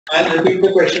I'll repeat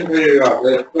the question for you.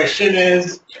 The question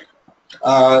is,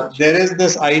 there is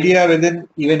this idea within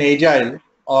even Agile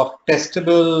of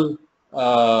testable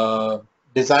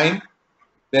design,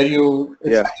 where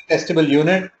it's like a testable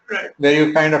unit, where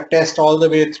you kind of test all the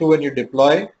way through and you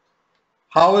deploy.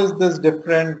 How is this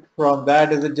different from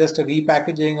that? Is it just a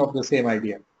repackaging of the same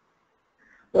idea?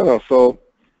 No. So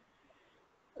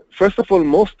first of all,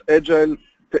 most Agile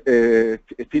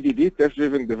TDD,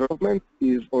 test-driven development,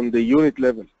 is on the unit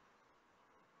level.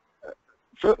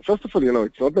 First of all,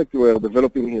 it's not like we are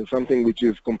developing here something which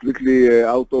is completely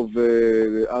out of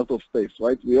space,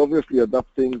 right? We obviously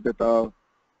adapt things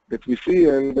that we see,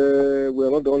 and we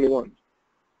are not the only ones.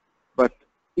 But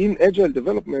in Agile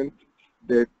development,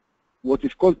 what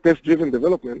is called test-driven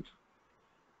development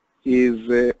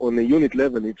is on a unit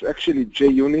level. It's actually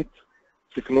JUnit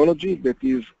technology that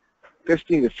is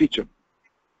testing a feature.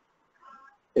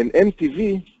 And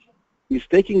MTV is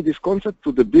taking this concept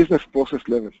to the business process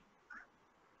level,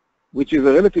 which is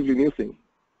a relatively new thing.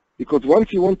 Because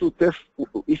once you want to test,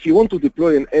 if you want to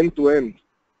deploy an end-to-end,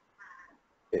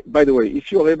 by the way,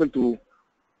 if you are able to,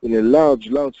 in a large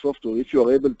software, if you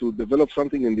are able to develop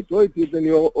something and deploy it, then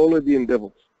you are already in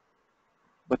DevOps.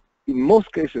 But in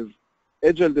most cases,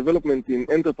 Agile development in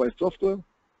enterprise software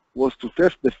was to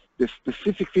test the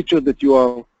specific feature that you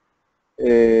are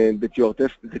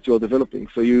developing.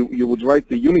 So you would write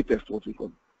the unit test, what we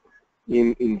call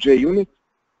in JUnit.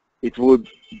 It would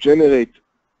generate,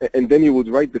 and then you would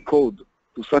write the code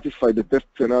to satisfy the test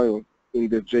scenario in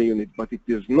the JUnit. But it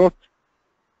does not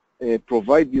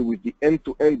provide you with the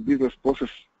end-to-end business process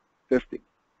testing.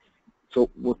 So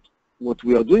what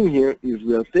we are doing here is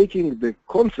we are taking the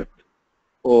concept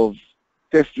of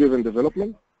test-driven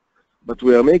development, but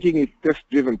we are making it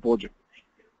test-driven project.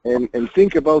 And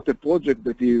think about a project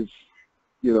that is,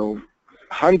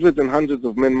 hundreds and hundreds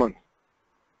of man-months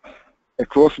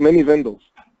across many vendors.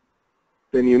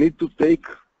 Then you need to take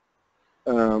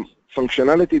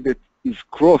functionality that is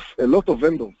cross a lot of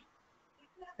vendors,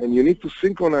 and you need to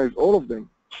synchronize all of them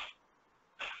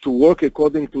to work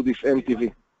according to this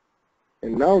MTV.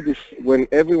 And now when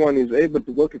everyone is able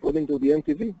to work according to the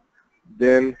MTV,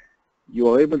 then you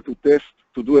are able to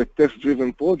do a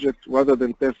test-driven project rather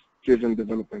than test-driven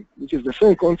development, which is the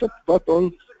same concept, but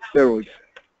on steroids.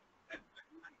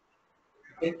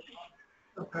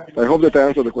 I hope that I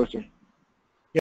answered the question.